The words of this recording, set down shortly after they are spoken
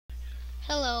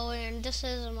Hello, and this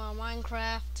is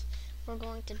Minecraft. We're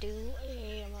going to do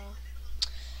a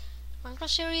Minecraft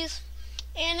series.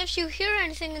 And if you hear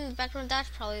anything in the background, that's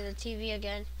probably the TV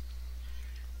again.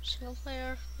 Single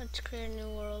player. Let's create a new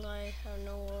world. I have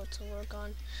no world to work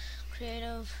on.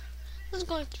 Creative. This is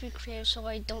going to be creative so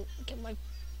I don't get my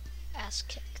ass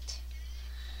kicked.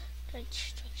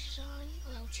 Twitch on.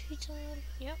 Allow cheats on.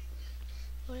 Yep.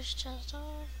 Notice chest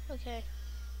off. Okay.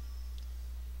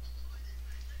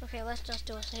 Okay, let's just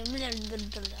do a save.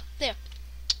 There.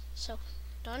 So,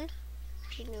 done.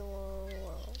 Create new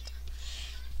world.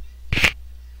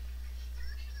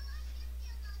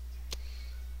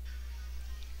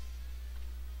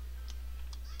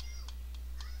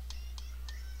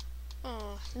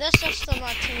 Oh, that's just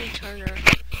about Timmy Turner.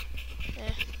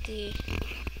 The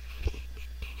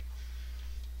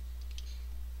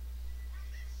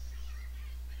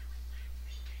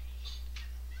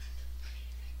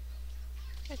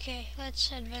okay,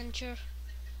 let's adventure.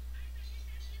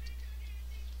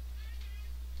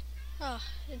 Oh,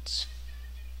 it's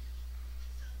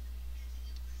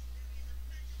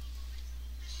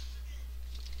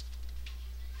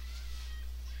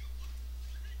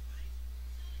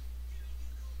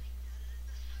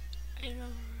I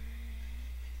don't.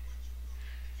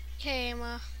 Okay,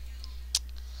 Emma.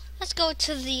 Let's go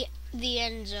to the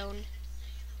end zone.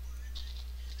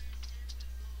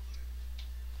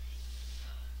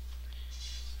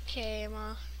 Okay,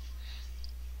 Emma.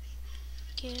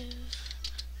 Give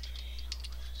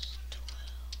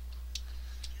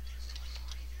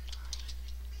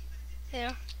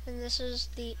there, and this is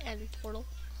the end portal,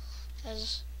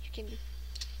 as you can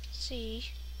see.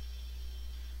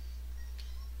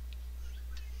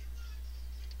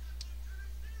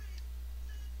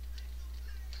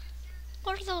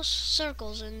 What are those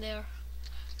circles in there?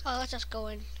 Oh, let's just go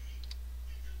in.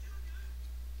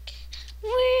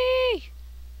 Whee!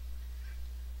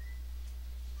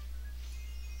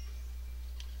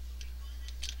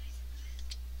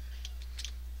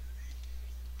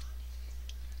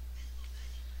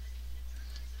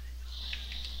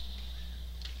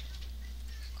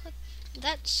 What?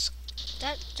 That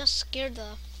just scared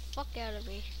the fuck out of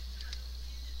me.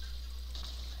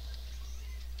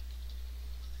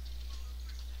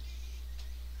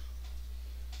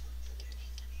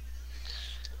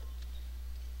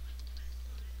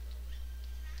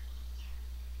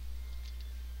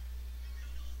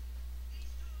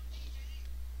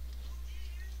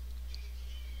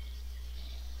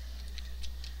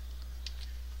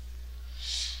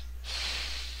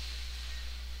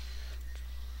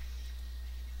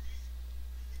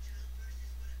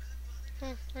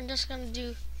 I'm just gonna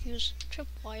use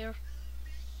tripwire.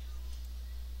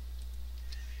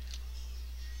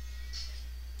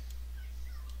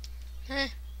 Huh.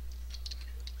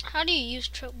 How do you use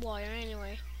tripwire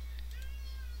anyway?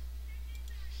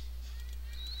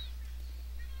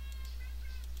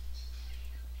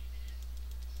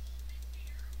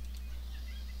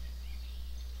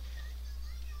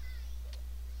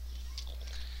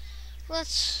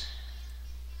 Let's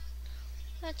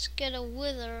get a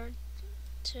wither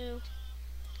to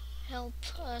help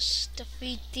us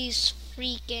defeat these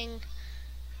freaking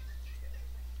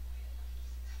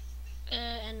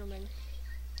Endermen.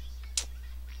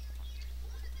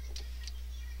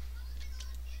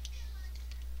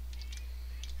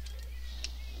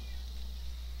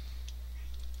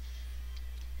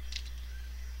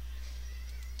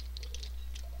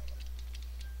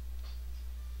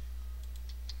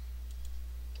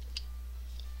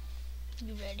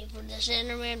 You ready for this,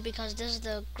 Enderman? Because this is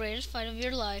the greatest fight of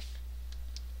your life.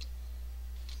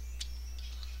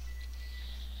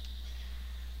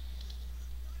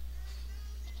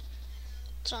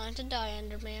 Time to die,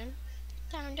 Enderman.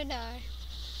 Time to die.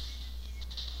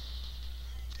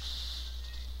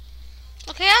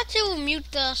 Okay, I have to mute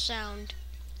the sound.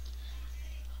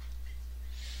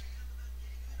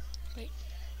 Wait.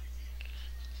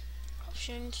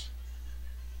 Options.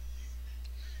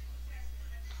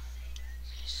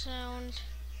 Sound.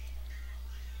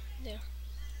 There.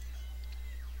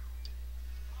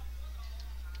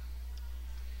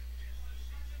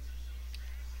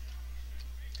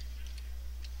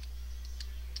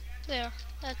 There.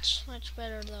 That's much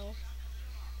better though.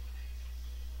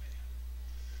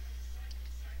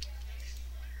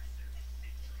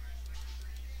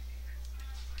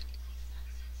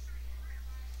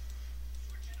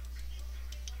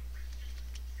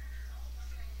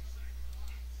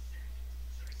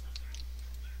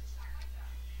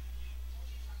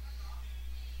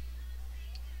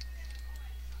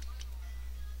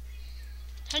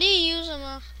 How do you use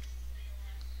them?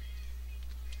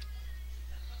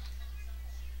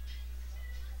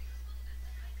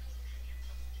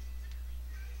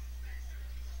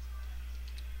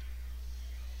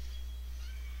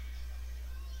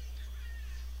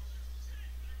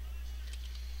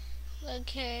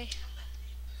 Okay.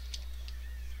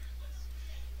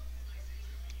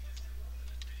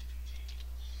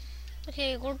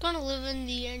 Okay, we're gonna live in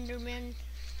the Enderman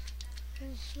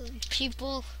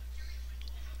people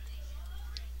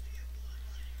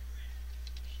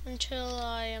until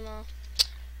I am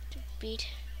to beat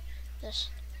this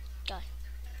guy.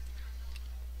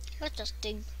 Let's just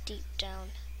dig deep down.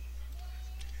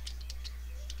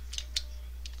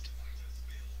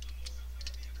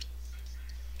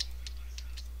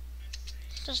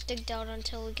 Just dig down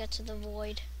until we get to the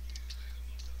void.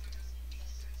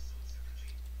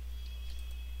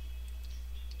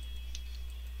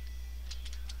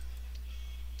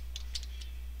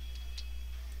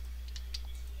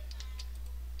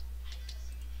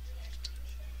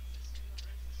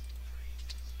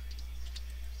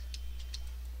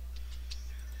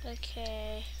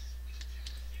 Okay.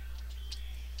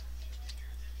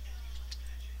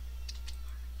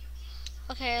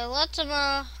 Okay, let's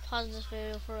pause this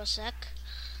video for a sec.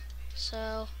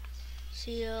 So,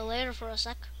 see you later for a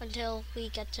sec until we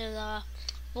get to the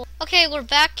void. Okay, we're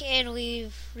back and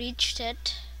we've reached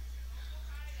it.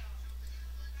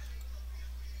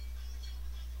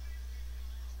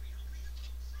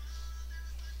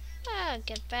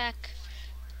 Get back.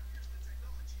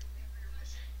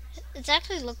 It's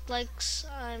actually looked like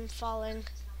I'm falling.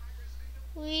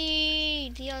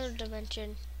 Wee, the other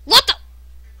dimension. What the?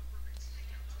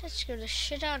 That scared the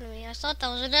shit out of me. I thought that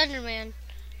was an Enderman.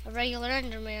 A regular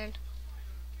Enderman.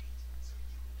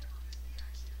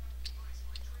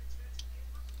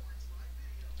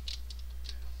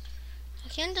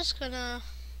 Okay, I'm just gonna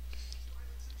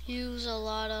use a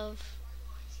lot of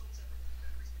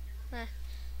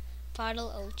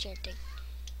vital old chanting.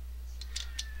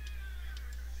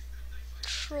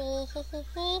 Troll.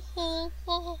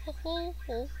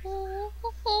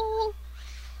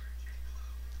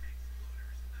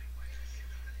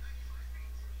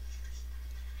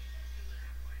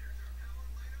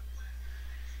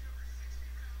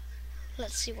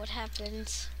 Let's see what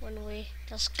happens when we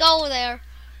just go there.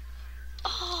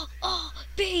 Oh,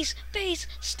 bees,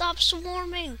 stop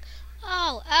swarming.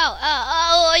 Oh, ow,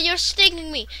 ow, oh, you're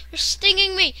stinging me. You're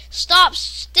stinging me. Stop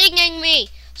stinging me.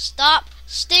 Stop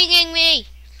stinging me.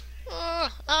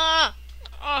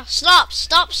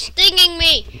 Stop stinging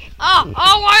me.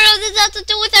 Why does this have to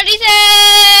do with anything?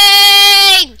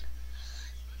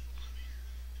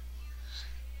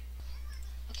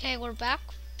 Okay, we're back.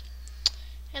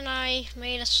 And I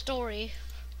made a story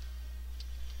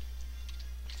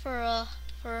to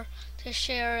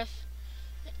share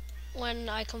when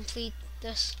I complete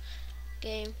this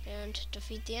game and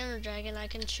defeat the Ender Dragon, I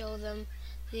can show them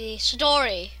the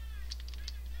story.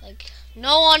 Like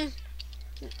no one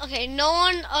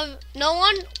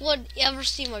would ever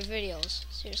see my videos,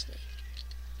 seriously,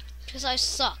 because I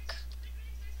suck.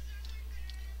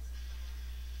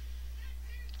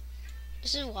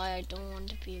 This is why I don't want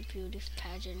to be a beauty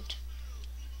pageant.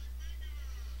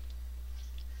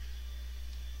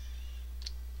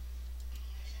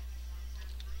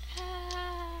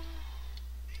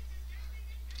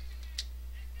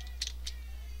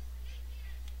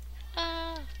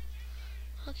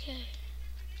 Okay.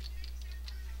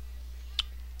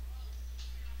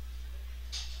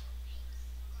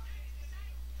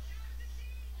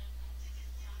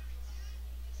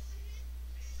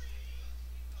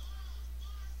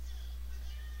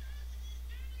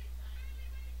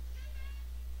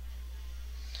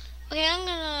 Okay, I'm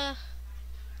gonna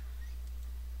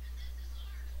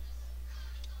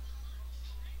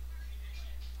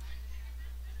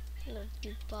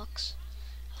jukebox.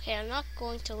 Okay, I'm not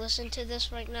going to listen to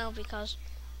this right now because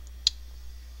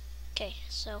okay,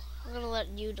 so I'm gonna let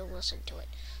you to listen to it.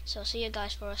 So see you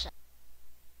guys for a sec.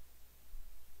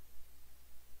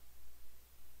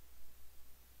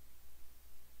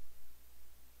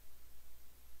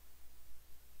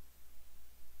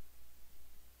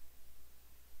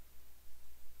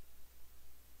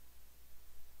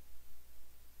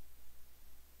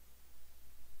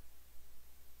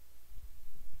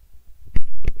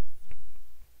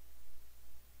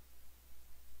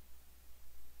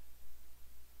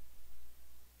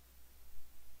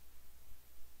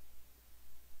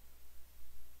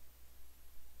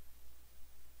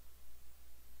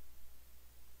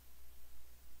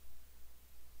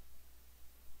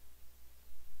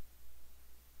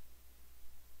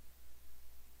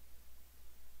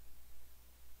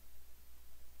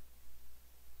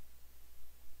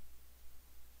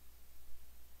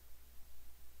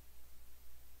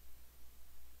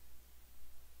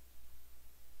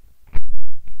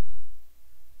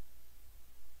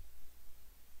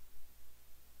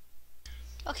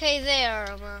 Okay,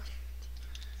 there.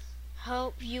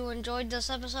 Hope you enjoyed this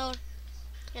episode,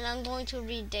 and I'm going to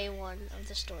read day 1 of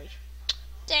the story.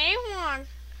 Day 1.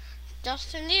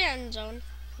 Just in the end zone,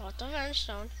 lots of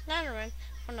endstone, Enderman,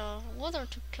 when a wither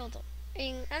to kill the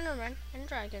Enderman and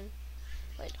dragon.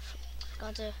 Wait,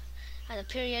 got to add a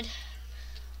period.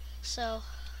 So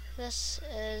this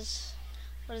is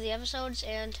one of the episodes,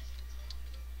 and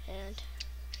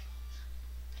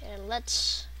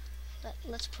let's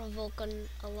provoke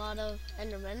a lot of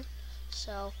Endermen,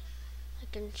 so I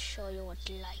can show you what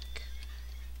to like.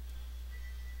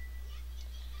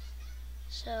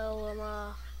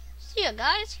 So see ya,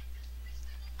 guys.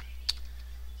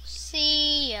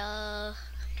 See ya.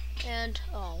 And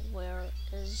oh, where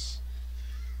is?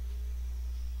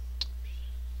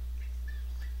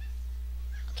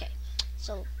 Okay,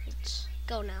 so let's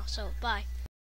go now. So bye.